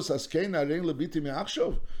 Kshetomos Haskena, Harei Lebiti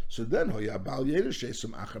Miachshav, so then, Hoya Bal Yeresh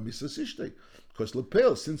Esum Achar Misasishtei. Because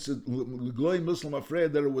Lepel, since the Gloy Muslim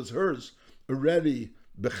afraid that it was hers already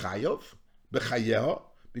Bechayov, Bechayeha,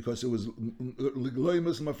 because it was Gloy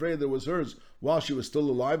Muslim afraid that it was hers while she was still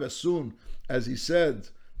alive, as soon as he said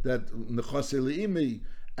that Nechase Le'imi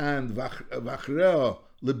and Vachrea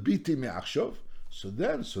Lebiti Me'achshov, so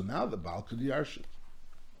now the Baal could Yarshit.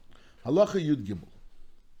 Halacha Yud Gimel.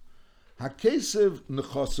 Hakesev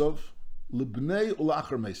Nechosov Lebnei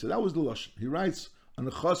Ulachar Mesa. That was the Lashon. He writes a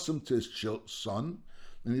Nechosim to his son,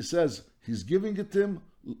 and he says he's giving it to him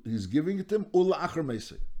Ulachar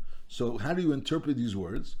Mesa. So how do you interpret these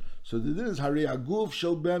words? So the din is Harei Aguf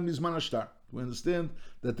Shel Ben Mizman Ashtar. We understand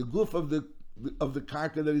that the guf of the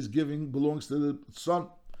karka that he's giving belongs to the son.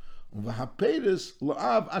 V'haperis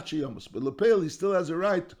la'av achiyamus. But Lepel, he still has a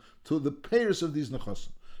right to the peiris of these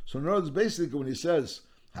nechosim. So in other words, basically when he says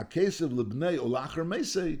hakesev lebnei ulachar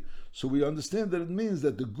meisei, so we understand that it means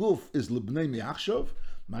that the guf is lebnei miachshav,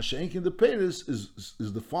 masha'enkin the peiris is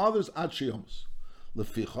the father's achiyamus.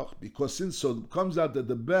 Lefichach, because since so it comes out that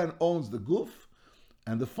the ben owns the guf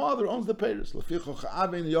and the father owns the peiris. Lefichach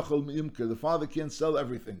avein yochel miyimker, the father can't sell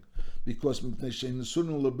everything because the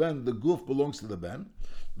guf belongs to the ben.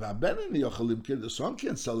 The son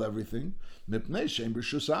can't sell everything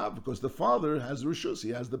because the father has rishus,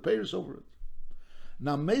 he has the peiris over it.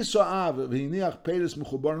 Now he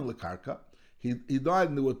died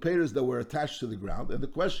and there were peiris that were attached to the ground, and the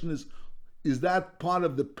question is that part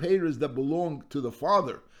of the peiris that belonged to the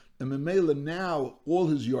father? And Memela now all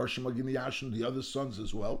his Yorshim are going to Yashin, the other sons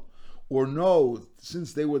as well, or no?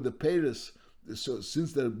 Since they were the peiris, so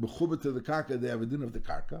since they're mechubat to the karka, they have a din of the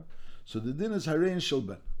karka. So the din is Harei and Shel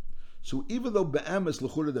Ben. So even though be'em is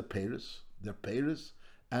l'chura they're peiris,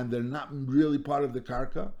 and they're not really part of the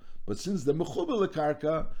karka, but since they're mechubat the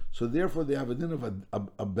karka, so therefore they have a din of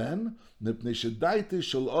a ben. Nipnei shedaiti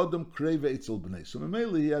shel adam kreve etzel b'nei. So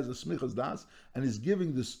Memeli he has a smichas das, and he's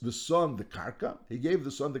giving the son the karka. He gave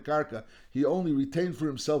the son the karka. He only retained for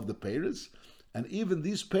himself the peiris, and even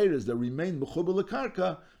these peiris that remain mechubat the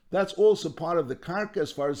karka, that's also part of the karka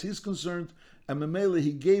as far as he's concerned. And Memeli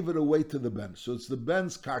he gave it away to the ben. So it's the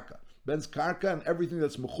ben's karka, and everything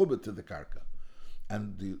that's mechubat to the karka,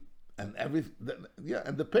 and the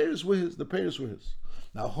peiris were his. The peiris were his.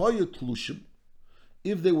 Now hoya tlushim,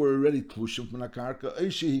 if they were already tlushim from the karka,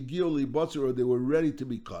 or they were ready to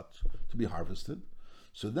be cut, to be harvested,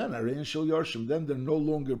 so then Harei and Shel Yarshim, then they're no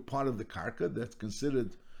longer part of the karka. That's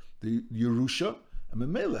considered the Yerusha. And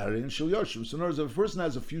Memela Harei and Shel Yarshim. So in other words, if a person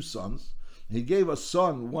has a few sons, he gave a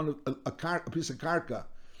son a piece of karka,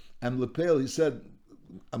 and Lepel he said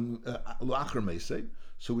l'achar meisei.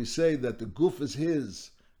 So we say that the guf is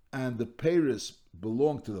his and the peiris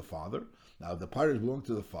belong to the father. Now the peiris belong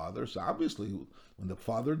to the father, so obviously when the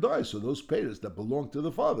father dies, so those peiris that belong to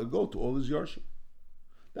the father go to all his yarshim.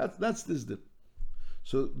 That's this din.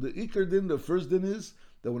 So the ikar din, the first din is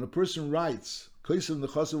that when a person writes Kaisim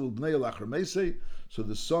nechasav b'nei l'achar meisei, so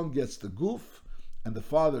the son gets the guf and the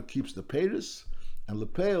father keeps the peiris. And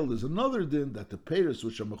Lepel, there's another din that the peiris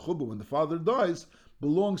which are mechuba when the father dies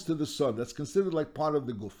belongs to the son. That's considered like part of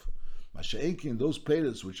the guf. Masha'enkin, those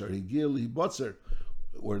peiris which are higir li'botzer,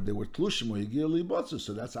 or they were tlushim or higir li'botzer,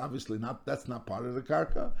 so that's obviously not part of the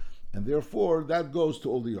karka, and therefore that goes to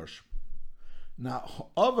all the yorshim. Now,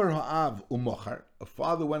 over ha'av u'mochar, a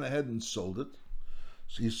father went ahead and sold it.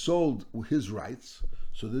 So he sold his rights.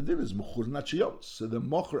 So the din is mechur nachiyamos. So the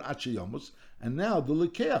mocher achiyamos, and now the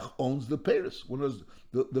lekeach owns the peiris.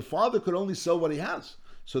 The father could only sell what he has.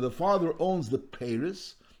 So the father owns the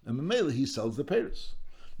peiris, and Memela he sells the peiris.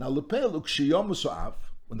 Now lepel ukshiyamos av,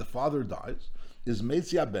 when the father dies, is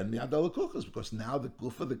metzia ben mi'adalakuchas, because now the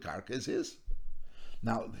gufa, the karka, is his.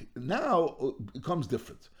 Now it becomes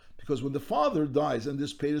different, because when the father dies and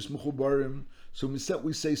this peiris mechubarim, so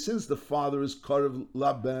we say since the father is karev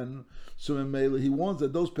laben, so Memela he wants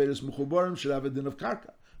that those peiris mechubarim should have a din of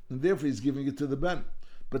karka, and therefore he's giving it to the ben.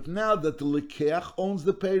 But now that the lekeach owns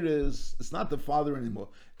the peiris, it's not the father anymore.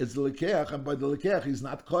 It's the lekeach, and by the lekeach he's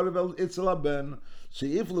not karev itzel ben. So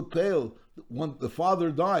if lepel, when the father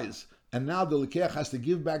dies, and now the lekeach has to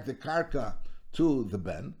give back the karka to the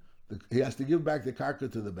ben, he has to give back the karka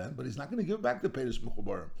to the ben, but he's not going to give back the peiris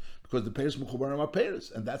mechubarim, because the peiris mechubarim are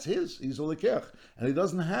peiris, and that's his. He's a lekeach, and he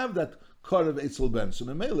doesn't have that karev itzel ben. So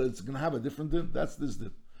memela, it's going to have a different din. That's this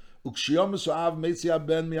din. Ukshiyom su'av meitzia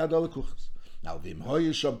ben miyad alekuchas. Now, v'im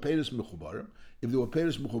hoyisham peiros mechubarim, if there were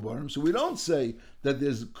peiros mechubarim, so we don't say that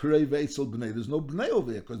there's krei ve'etzel b'nei. There's no b'nei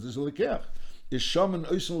over here because there's a lekeach. Is shaman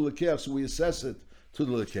oisin lekeach, so we assess it to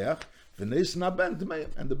the lekeach. V'neis na ben d'mei,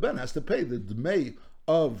 and the ben has to pay the d'mei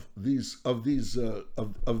of the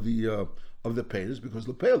peiros, because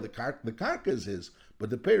the karka is his, but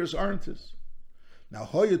the peiros aren't his. Now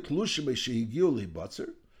hoya tlusha shehigiu libatzer,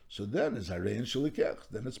 so then it's harein shalikech,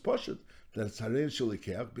 then it's pashut that it's harein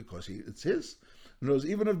shalikech because it's his. In other words,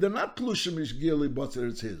 even if they're not tlusha shehigiu libatzer,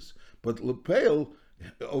 it's his. But lepeil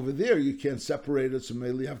over there you can't separate it, so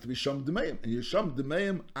mainly you have to be sham d'meim, and you sham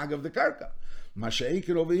d'meim agav the karka.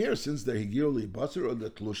 Masha'ikid over here, since they're higiu libatzer or the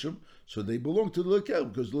tlushim, so they belong to the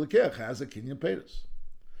lekech because the lekech has a kinyan peiros.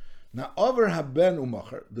 Now, over haben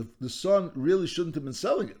umacher, the son really shouldn't have been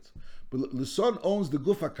selling it, but the son owns the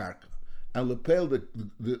gufa karka, and lepeil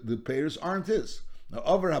the peiros aren't his. Now,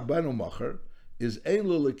 over haben umacher is ein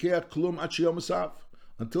lo lekech klum achiyom asav.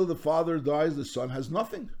 Until the father dies, the son has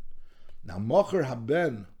nothing. Now, mocher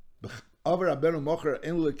haben over haben umacher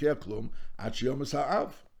ein lo lekech klum achiyom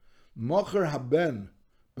asav. Mocher haben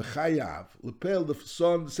b'chayav lepeil the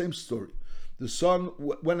son, the same story. The son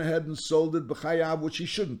went ahead and sold it b'chayav, which he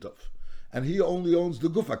shouldn't have, and he only owns the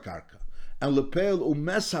gufa karka. And lepeil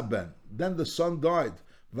umes haben, then the son died.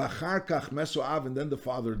 V'achar kach mesoav, and then the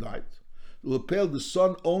father died. Lepeil, the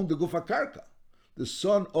son owned the gufa karka. The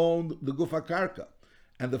son owned the gufa karka,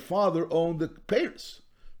 and the father owned the peiros.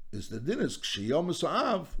 Is the din is k'shiyom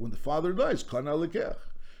mesoav, when the father dies, kana lekech.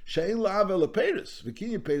 She'ein la'av el peiros,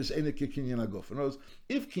 v'kinyan peiros ain't a kikinyan aguf. In other words,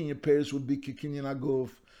 if kinyan peiros would be kikinyan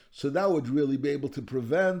aguf, so that would really be able to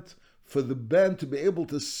prevent for the ben to be able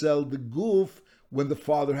to sell the guf when the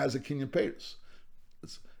father has a kinyan peiros.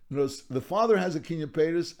 In other words, the father has a kinyan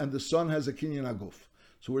peiros and the son has a kinyan aguf.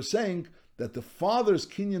 So we're saying that the father's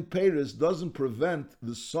kinyan peiros doesn't prevent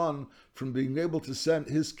the son from being able to send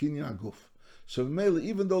his kinyan aguf. So mainly,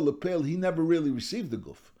 even though lepeil, he never really received the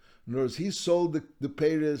guf. In other words, he sold the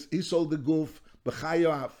peiros, he sold the guf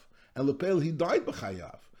b'chayav, and lepeil, he died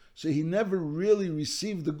b'chayav. So he never really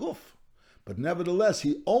received the guf. But nevertheless,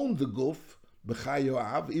 he owned the guf,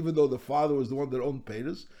 b'chayav, even though the father was the one that owned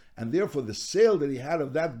peiros, and therefore the sale that he had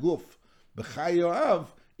of that guf,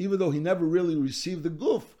 b'chayav, even though he never really received the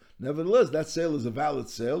guf, nevertheless, that sale is a valid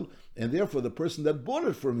sale, and therefore the person that bought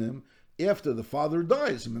it from him, after the father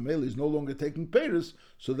dies, Mameli is no longer taking peiros,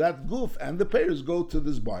 so that guf and the peiros go to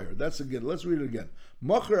this buyer. That's again, let's read it again.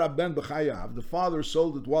 Mocher aben b'chayav, the father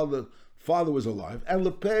sold it while the father was alive, and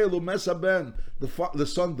lepeil umes aben, the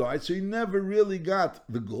son died, so he never really got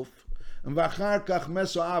the guf. And v'achar kach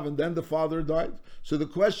mesoav, and then the father died. So the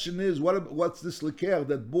question is, what's this leker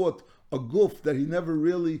that bought a guf that he never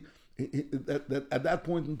really, that at that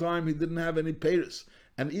point in time he didn't have any peiros,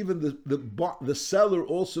 and even the seller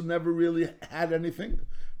also never really had anything.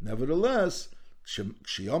 Nevertheless, when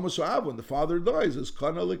the father dies, is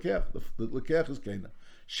kana lekech. The lekech is kana.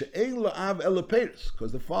 She'ein la'av el peiros,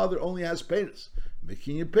 because the father only has peiros.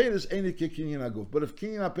 Kinyan peiros ain't a kinyan aguf. But if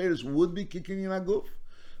kinyan peiros would be kinyan aguf,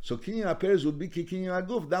 so kinyan peiros would be kinyan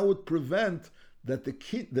aguf, that would prevent that the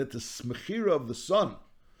smechira of the son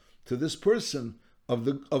to this person of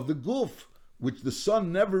the guf, which the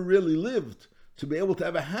son never really lived, to be able to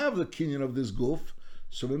ever have the kinyan of this guf.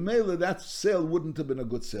 So Mimela, that sale wouldn't have been a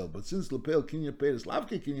good sale. But since Lepel Kinyan Peiros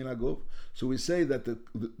Lavke Kinyan Aguf, so we say that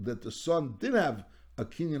the son did have a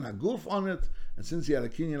Kinyan Aguf on it, and since he had a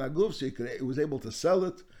Kinyan Aguf, so he was able to sell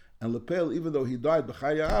it. And Lepel, even though he died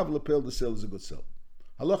b'chayav, Lepel, the sale is a good sale.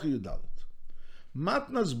 Halacha Yudalet.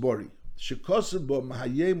 Matnas Bori shekosed bo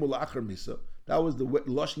mahayem ulachar misa. That was the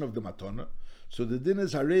lashon of the matana. So the din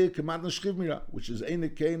is harei kematnas shchivmira, which is eine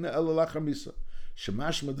keina el ulachar misa.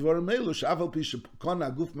 Shemash medvarim elu she'aval pi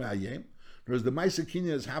shekona aguf mahayem. Whereas the Maisa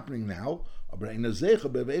Kinya is happening now,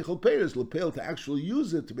 to actually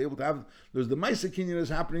use it, to be able to have, there's the Maisa Kinya is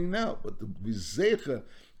happening now, but the Vizecha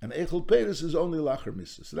and Eichel Peiris is only Lachar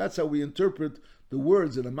Misa. So that's how we interpret the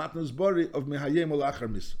words in the Matnas Bari of Mehayem Lachar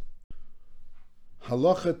Misa.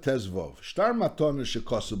 Halacha Tezvov. Shtar Matana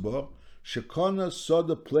Shekosabo, Shekona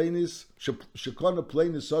Soda Plainis, Shekona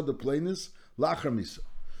Plainis Soda Plainis, Lachar Misa.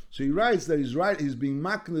 So he writes that he's being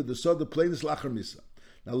makna the Soda Plainis Lachar Misa.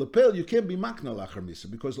 Now, lepel, you can't be makna lachar misa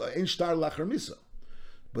because ein shtar lachar misa.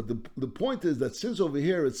 But the point is that since over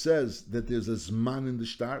here it says that there's a zman in the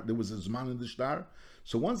shtar, there was a zman in the shtar.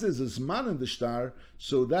 So once there's a zman in the shtar,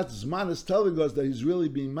 so that zman is telling us that he's really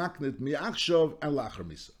being maknit mi'achshov and lachar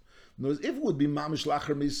misa. In other words, if it would be mamish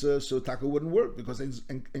lachar misa, so taka wouldn't work because en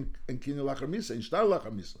kinyan lachar misa, en shtar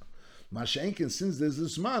lachar misa. Mashenkin, since there's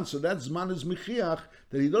this Zman, so that Zman is Mechiach,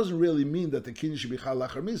 that he doesn't really mean that the Kinyan should be Chal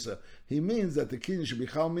Lachar Misa. He means that the Kinyan should be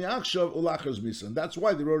Chal Mi'achshav Ulachar Misa. And that's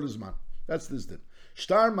why they wrote a Zman. That's this din.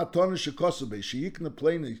 Shtar matona shekosabe sheyikna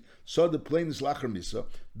pleni saw the plainis lachar misa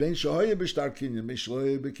ben shahoya b'shtar kinyan ben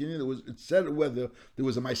shahoya b'kinyan. It said whether there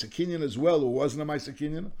was a ma'aser kinyan as well or wasn't a ma'aser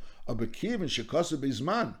kinyan. A bekiv and shekosabe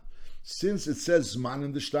zman. Since it says zman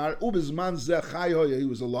in the shtar, ubezman zeh chay hoya, he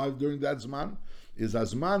was alive during that zman. Is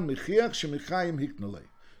azman mechiach shemichayim hiknalei.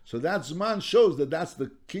 So that zman shows that that's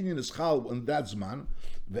the kinyan is chal on that zman.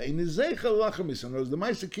 And there's the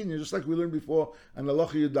Ma'aser Kinyan, just like we learned before, and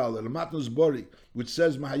Halacha Yudal, the Matnos Bori, which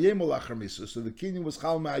says Mahayim Lachar Misa. So the Kinyan was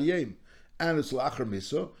Chal Mahayim, and it's Lachar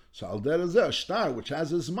Misa. So Al Der Azeh, a star which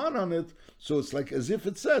has a Zman on it, so it's like as if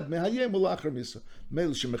it said Mahayim Lachar Misa.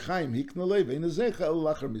 Meil Shemechayim Hiknalei Ve'in Azecha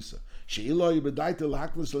Lachar Misa. She'ilo Yibedaita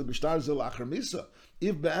L'Haknas L'Bishtar Zel Lachar Misa.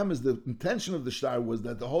 If Be'em is the intention of the star was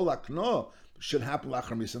that the whole Akno should happen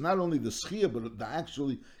Lachar Misa, not only the Schia, but the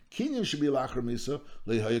actually Kinyan should be Lachar Misa,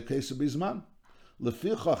 Le'haya Kesa Bizman.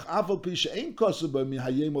 Lefichach Aval Pisha Ein Kosuba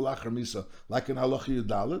Mihayim Lachar Misa, like in Halacha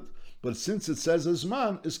Yudalit, but since it says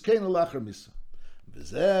Zman, is Kena Lachar Misa.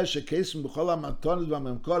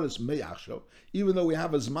 Even though we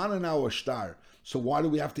have a Zman in our star, so why do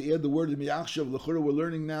we have to add the word Mi'achshav? L'chura, we're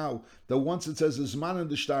learning now that once it says Zman in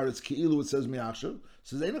the star, it's Ki'ilu, it says Mi'achshav. It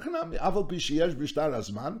says Einachanami, Aval Pisha Yesh B'shtar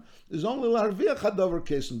Azman, is only L'harviach Hadover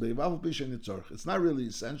Kesen Beiv, Aval Pisha Nitzorch. It's not really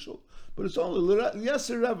essential, but it's only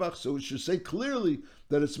Yeser Revach, so it should say clearly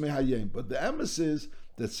that it's Mehayim. But the emes is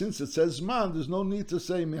that since it says Zman, there's no need to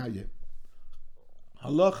say Mehayim.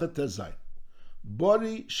 Halacha Tezai.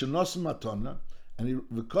 Bori shenos matona, and he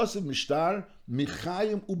because of mishtar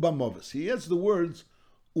michayim ubamovis. He adds the words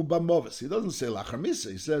ubamovis. He doesn't say lachar misa.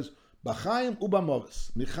 He says bachayim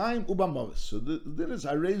ubamovis, michayim ubamovis. So there is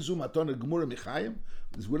arezu matona gemura michayim.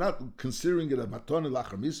 We're not considering it a matona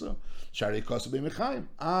lachar misa. Shari kosabe michayim.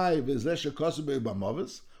 Ay v'zeh shekosabe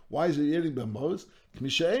ubamovis. Why is he adding bamovis?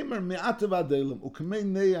 K'mishayim me'atav adelim ukmei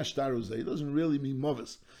nei ashtaru zeh. He doesn't really mean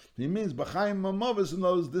movis. He means b'chaim mamovis and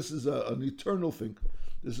knows this is an eternal thing.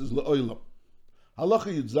 This is le'olam.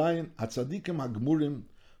 Halacha Yud Zayin hatzadikim hagmurim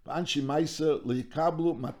v'anshi ma'isa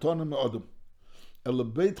le'yikablu matona me'odom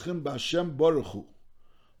elebeitchem b'Hashem baruch hu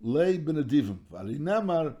lei b'nedivim v'ali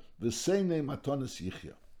nemar v'seinei matonas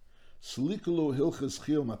yichya slikulu hilches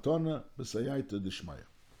chiyel matona b'sayayta d'shmaya.